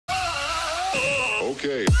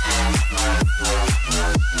Okay.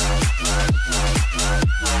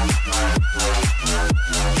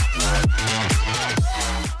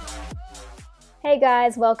 Hey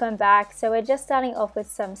guys, welcome back. So we're just starting off with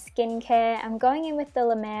some skincare. I'm going in with the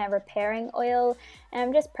La Mer repairing oil and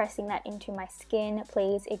I'm just pressing that into my skin.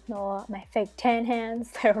 Please ignore my fake tan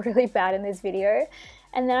hands, they're really bad in this video.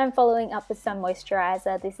 And then I'm following up with some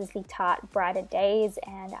moisturizer. This is the Tarte Brighter Days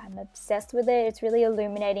and I'm obsessed with it. It's really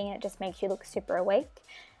illuminating and it just makes you look super awake.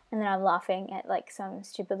 And then I'm laughing at like some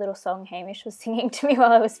stupid little song Hamish was singing to me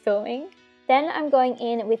while I was filming. Then I'm going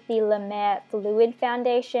in with the La Mer Fluid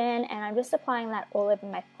Foundation and I'm just applying that all over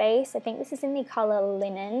my face. I think this is in the color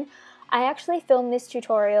Linen. I actually filmed this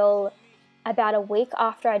tutorial about a week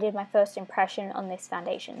after I did my first impression on this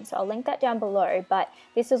foundation. So I'll link that down below, but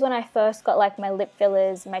this is when I first got like my lip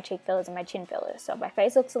fillers, my cheek fillers, and my chin fillers. So my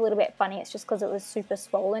face looks a little bit funny. It's just because it was super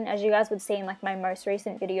swollen. As you guys would see in like my most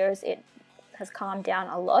recent videos, it has calmed down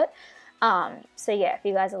a lot. So yeah, if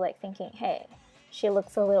you guys are like thinking, hey, she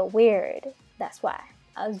looks a little weird, that's why.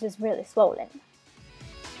 I was just really swollen.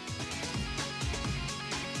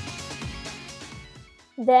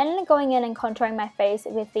 Then going in and contouring my face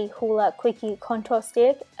with the Hula Quickie Contour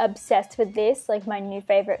Stick. Obsessed with this, like my new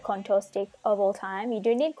favorite contour stick of all time. You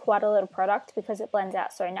do need quite a little product because it blends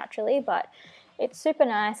out so naturally, but it's super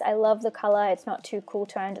nice. I love the color. It's not too cool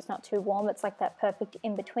toned, it's not too warm. It's like that perfect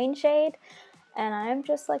in-between shade. And I'm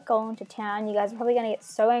just like going to town. You guys are probably going to get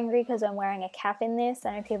so angry because I'm wearing a cap in this.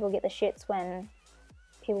 I know people get the shits when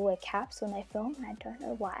people wear caps when they film, and I don't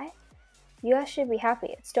know why. You guys should be happy.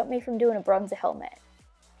 It stopped me from doing a bronzer helmet.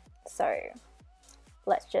 So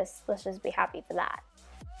let's just be happy for that.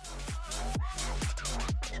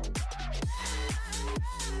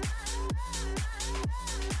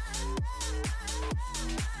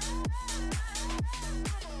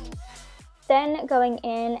 Then going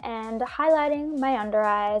in and highlighting my under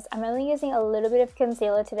eyes. I'm only using a little bit of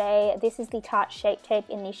concealer today. This is the Tarte Shape Tape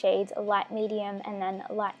in the shades Light Medium and then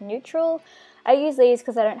Light Neutral. I use these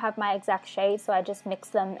because I don't have my exact shade, so I just mix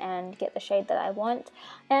them and get the shade that I want.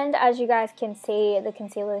 And as you guys can see, the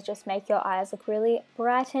concealers just make your eyes look really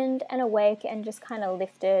brightened and awake and just kind of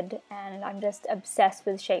lifted. And I'm just obsessed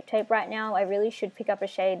with Shape Tape right now. I really should pick up a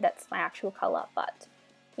shade that's my actual color, but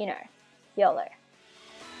you know, YOLO.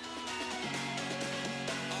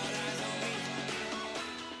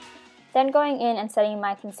 Then going in and setting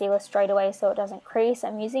my concealer straight away so it doesn't crease,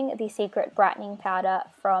 I'm using the Secret Brightening Powder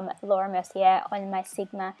from Laura Mercier on my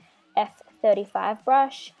Sigma F35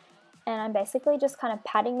 brush. And I'm basically just kind of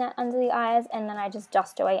patting that under the eyes and then I just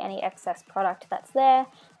dust away any excess product that's there.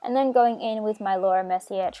 And then going in with my Laura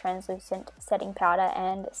Mercier Translucent Setting Powder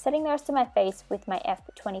and setting the rest of my face with my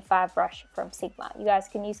F25 brush from Sigma. You guys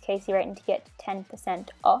can use Kasey Rayton to get 10%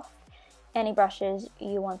 off any brushes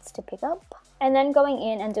you want to pick up. And then going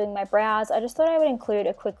in and doing my brows, I just thought I would include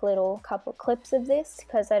a quick little couple clips of this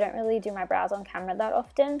because I don't really do my brows on camera that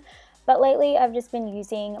often. But lately I've just been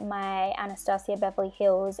using my Anastasia Beverly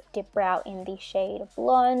Hills Dip Brow in the shade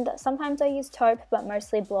Blonde. Sometimes I use taupe, but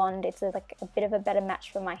mostly blonde. It's like a bit of a better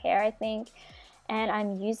match for my hair, I think. And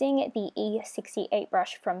I'm using the E68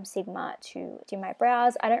 brush from Sigma to do my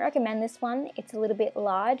brows. I don't recommend this one. It's a little bit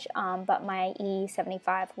large, but my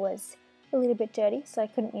E75 was a little bit dirty, so I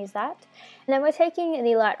couldn't use that. And then we're taking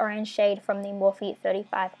the light orange shade from the Morphe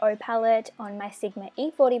 35O palette on my Sigma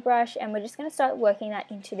E40 brush, and we're just going to start working that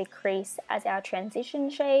into the crease as our transition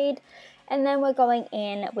shade. And then we're going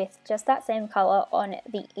in with just that same color on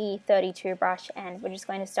the E32 brush, and we're just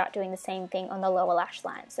going to start doing the same thing on the lower lash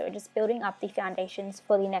line. So we're just building up the foundations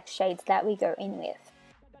for the next shades that we go in with.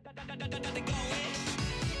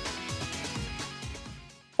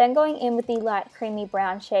 Then going in with the light creamy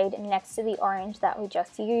brown shade next to the orange that we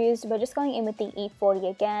just used, we're just going in with the E40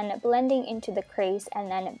 again, blending into the crease, and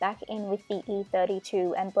then back in with the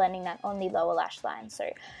E32 and blending that on the lower lash line. So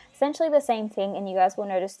essentially the same thing, and you guys will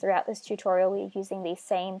notice throughout this tutorial we're using these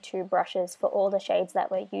same two brushes for all the shades that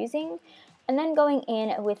we're using. And then going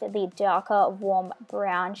in with the darker warm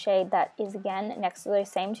brown shade that is again next to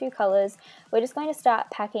those same two colors, we're just going to start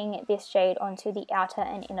packing this shade onto the outer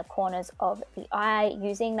and inner corners of the eye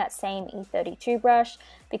using that same E32 brush.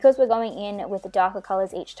 Because we're going in with the darker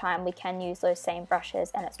colors each time, we can use those same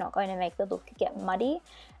brushes and it's not going to make the look get muddy.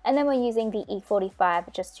 And then we're using the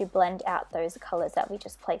E45 just to blend out those colors that we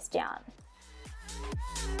just placed down.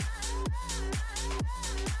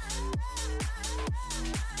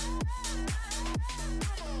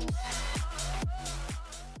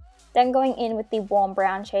 Then going in with the warm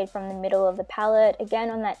brown shade from the middle of the palette, again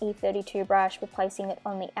on that E32 brush, we're placing it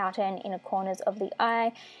on the outer and inner corners of the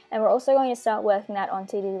eye, and we're also going to start working that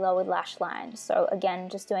onto the lower lash line. So again,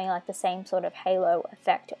 just doing like the same sort of halo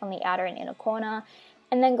effect on the outer and inner corner,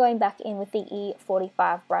 and then going back in with the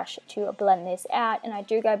E45 brush to blend this out, and I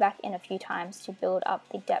do go back in a few times to build up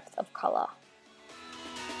the depth of color.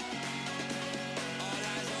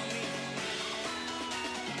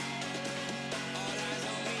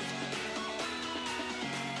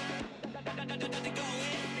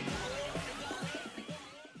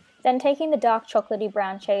 Then taking the dark chocolatey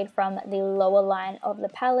brown shade from the lower line of the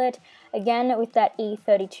palette, again with that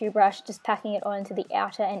E32 brush, just packing it onto the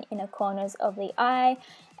outer and inner corners of the eye,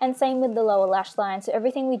 and same with the lower lash line. So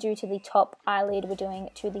everything we do to the top eyelid, we're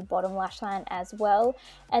doing to the bottom lash line as well.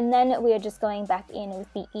 And then we are just going back in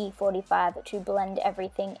with the E45 to blend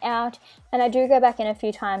everything out. And I do go back in a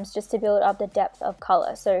few times just to build up the depth of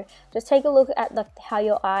color. So just take a look at how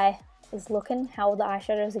your eye is looking, how the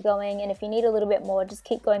eyeshadows are going, and if you need a little bit more, just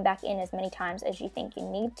keep going back in as many times as you think you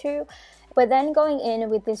need to. We're then going in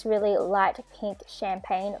with this really light pink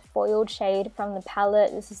champagne foiled shade from the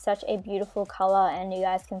palette. This is such a beautiful color, and you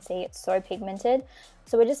guys can see it's so pigmented.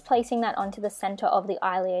 So we're just placing that onto the center of the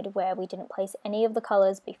eyelid where we didn't place any of the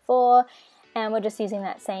colors before. And we're just using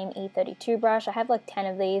that same E32 brush. I have like 10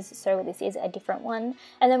 of these, so this is a different one.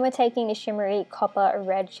 And then we're taking the shimmery copper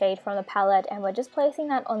red shade from the palette, and we're just placing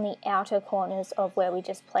that on the outer corners of where we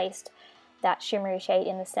just placed that shimmery shade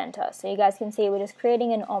in the center. So you guys can see we're just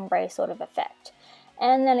creating an ombre sort of effect.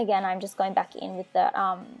 And then again, I'm just going back in with the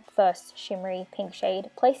first shimmery pink shade,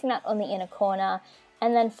 placing that on the inner corner,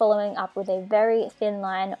 and then following up with a very thin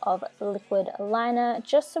line of liquid liner,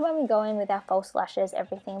 just so when we go in with our false lashes,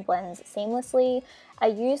 everything blends seamlessly. I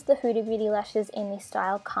use the Huda Beauty lashes in the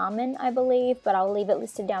style Carmen, I believe, but I'll leave it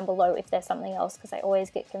listed down below if there's something else, because I always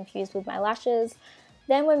get confused with my lashes.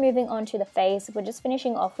 Then we're moving on to the face. We're just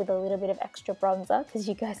finishing off with a little bit of extra bronzer, because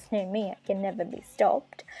you guys know me, I can never be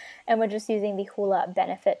stopped. And we're just using the Hula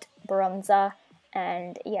Benefit bronzer.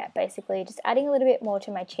 And yeah, basically just adding a little bit more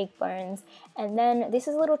to my cheekbones. And then this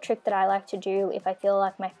is a little trick that I like to do if I feel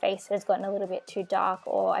like my face has gotten a little bit too dark,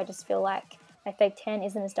 or I just feel like my fake tan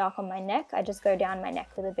isn't as dark on my neck. I just go down my neck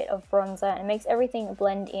with a bit of bronzer, and it makes everything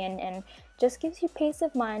blend in and just gives you peace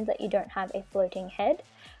of mind that you don't have a floating head.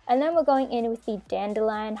 And then we're going in with the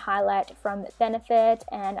Dandelion highlight from Benefit,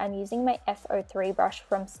 and I'm using my F03 brush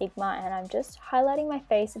from Sigma, and I'm just highlighting my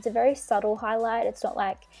face. It's a very subtle highlight. It's not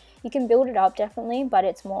like, you can build it up definitely, but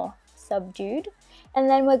it's more subdued. And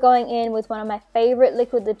then we're going in with one of my favorite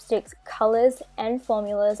liquid lipsticks, colors and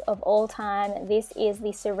formulas of all time. This is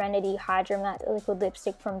the Serenity Hydra Matte liquid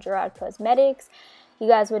lipstick from Gerard Cosmetics. You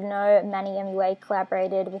guys would know Manny MUA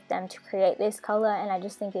collaborated with them to create this color, and I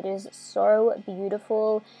just think it is so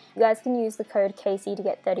beautiful. You guys can use the code Kasey to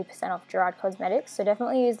get 30% off Gerard Cosmetics, so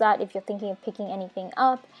definitely use that if you're thinking of picking anything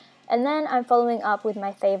up. And then I'm following up with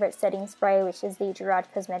my favorite setting spray, which is the Gerard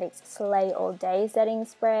Cosmetics Slay All Day setting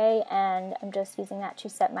spray, and I'm just using that to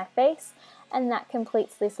set my face, and that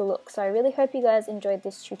completes this look. So I really hope you guys enjoyed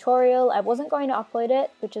this tutorial. I wasn't going to upload it,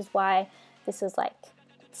 which is why this was like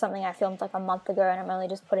something I filmed like a month ago, and I'm only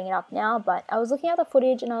just putting it up now. But I was looking at the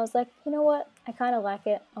footage and I was like, you know what, I kind of like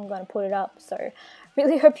it, I'm going to put it up. So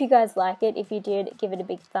really hope you guys like it. If you did, give it a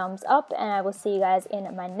big thumbs up, and I will see you guys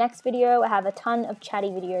in my next video. I have a ton of chatty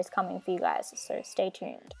videos coming for you guys, so stay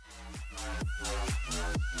tuned.